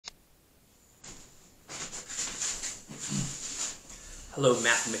Hello,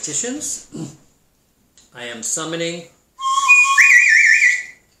 mathematicians. I am summoning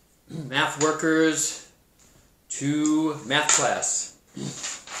math workers to math class.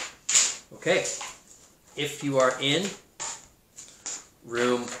 Okay, if you are in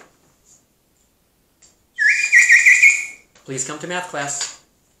room, please come to math class.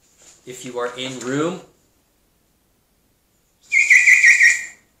 If you are in room,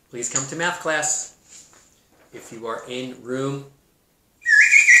 please come to math class. If you are in room,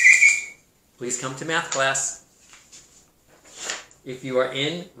 please come to math class. If you are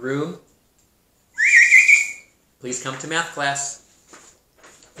in room, please come to math class.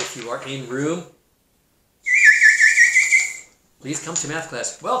 If you are in room, please come to math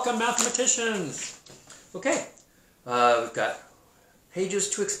class. Welcome, mathematicians! Okay, we've got pages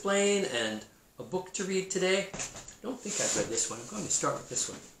to explain and a book to read today. I don't think I've read this one. I'm going to start with this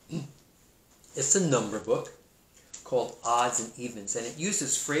one. It's a number book called Odds and Evens, and it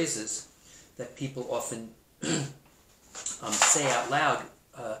uses phrases that people often say out loud.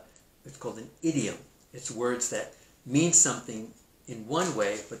 It's called an idiom. It's words that mean something in one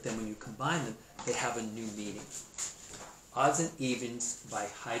way, but then when you combine them, they have a new meaning. Odds and Evens by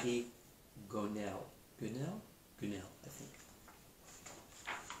Heidi Gonell. Gonell, I think.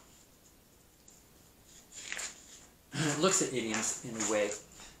 It looks at idioms in a way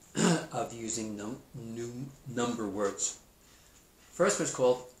of using new number words. First one's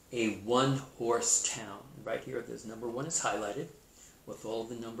called a one-horse town. Right here, there's number one is highlighted with all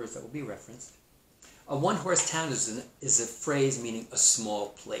the numbers that will be referenced. A one-horse town is a phrase meaning a small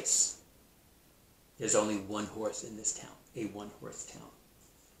place. There's only one horse in this town, a one-horse town.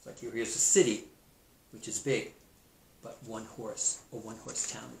 It's like here's a city, which is big, but one horse, a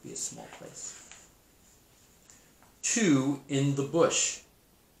one-horse town would be a small place. Two in the bush.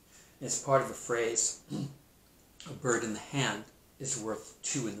 It's part of a phrase, a bird in the hand is worth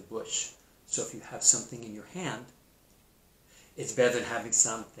two in the bush. So if you have something in your hand, it's better than having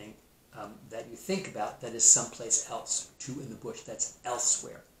something that you think about that is someplace else. Two in the bush, that's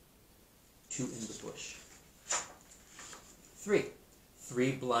elsewhere. Two in the bush.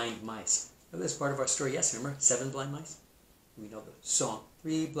 Three blind mice. Oh, that's part of our story. Yes, remember? 7 blind mice? We know the song.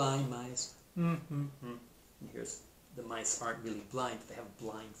 3 blind mice. And here's the mice aren't really blind, but they have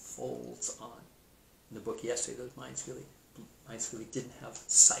blindfolds on. In the book yesterday, those mice really didn't have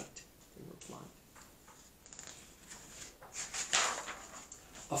sight. They were blind.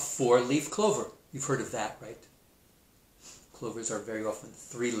 A 4-leaf clover. You've heard of that, right? Clovers are very often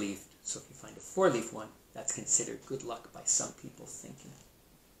 3-leafed, so if you find a 4-leaf one, that's considered good luck by some people thinking.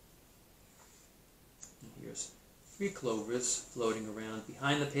 And here's 3 clovers floating around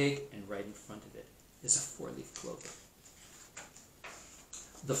behind the pig, and right in front of it is a 4-leaf clover.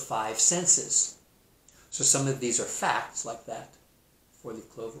 The 5 senses. So some of these are facts like that, 4-leaf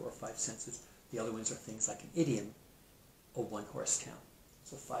clover or 5 senses. The other ones are things like an idiom, a one-horse town.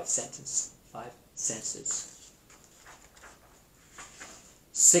 So 5 senses.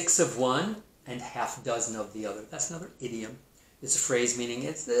 6 of one and half dozen of the other. That's another idiom. It's a phrase meaning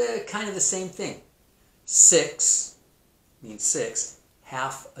it's kind of the same thing. 6 means 6.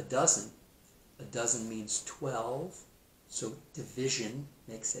 Half a dozen. A dozen means 12. So division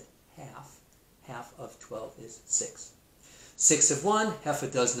makes it half. Half of 12 is 6. 6 of one, half a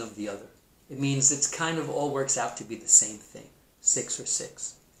dozen of the other. It means it's kind of all works out to be the same thing. 6 or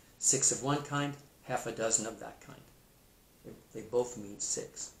 6. 6 of one kind, half a dozen of that kind. They both mean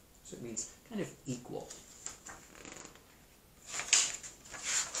 6. So it means kind of equal.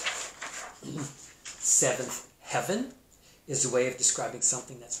 7th heaven is a way of describing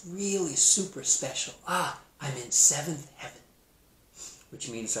something that's really super special. I'm in 7th heaven. Which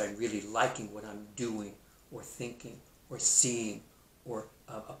means I'm really liking what I'm doing, or thinking, or seeing, or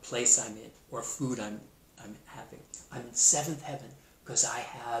a place I'm in, or food I'm having. I'm in 7th heaven because I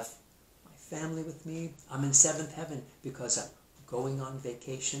have my family with me. I'm in 7th heaven because I'm going on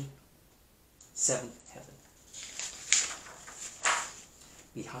vacation. 7th heaven.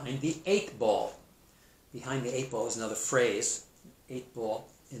 Behind the 8 ball. Behind the 8 ball is another phrase. 8 ball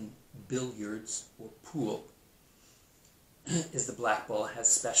in billiards or pool is the black ball. Has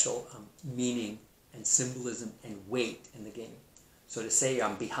special meaning and symbolism and weight in the game. So to say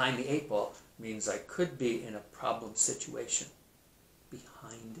I'm behind the 8 ball means I could be in a problem situation.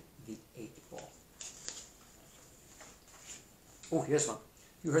 Behind the 8 ball. Oh, here's one.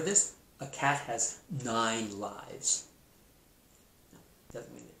 You heard this? A cat has 9 lives. Now, it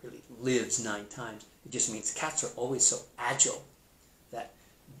doesn't mean it really lives 9 times. It just means cats are always so agile that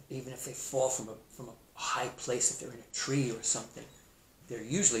even if they fall from a high place, if they're in a tree or something, they're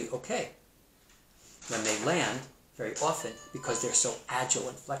usually okay. When they land, very often because they're so agile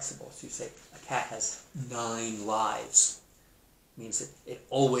and flexible. So you say a cat has 9 lives. It means that it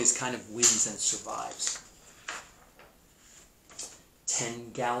always kind of wins and survives.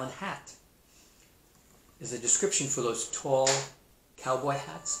 10-gallon hat is a description for those tall cowboy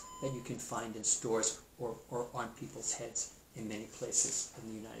hats that you can find in stores or on people's heads in many places in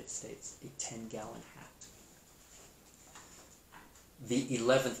the United States. A 10-gallon hat. The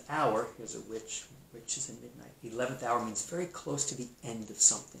 11th hour, here's a which is in midnight. The 11th hour means very close to the end of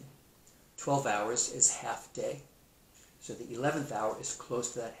something. 12 hours is half day. So the 11th hour is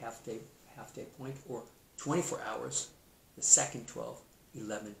close to that half day point, or 24 hours, the second 12,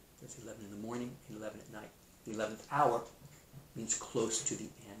 11, there's 11 in the morning and 11 at night. The 11th hour means close to the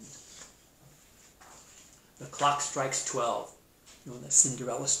end. The clock strikes 12. You know, in the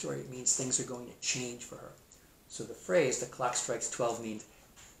Cinderella story, it means things are going to change for her. So the phrase, the clock strikes 12, means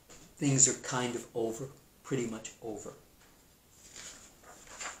things are kind of over, pretty much over.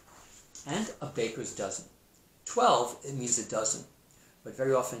 And a baker's dozen. 12, it means a dozen. But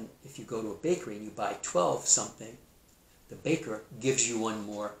very often, if you go to a bakery and you buy 12 something, the baker gives you one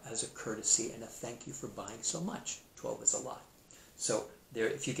more as a courtesy and a thank you for buying so much. 12 is a lot. So there,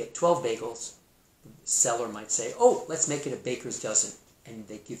 if you get 12 bagels, the seller might say, oh, let's make it a baker's dozen, and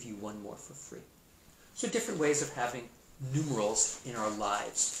they give you one more for free. So different ways of having numerals in our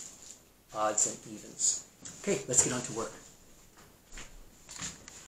lives, odds and evens. Okay, let's get on to work.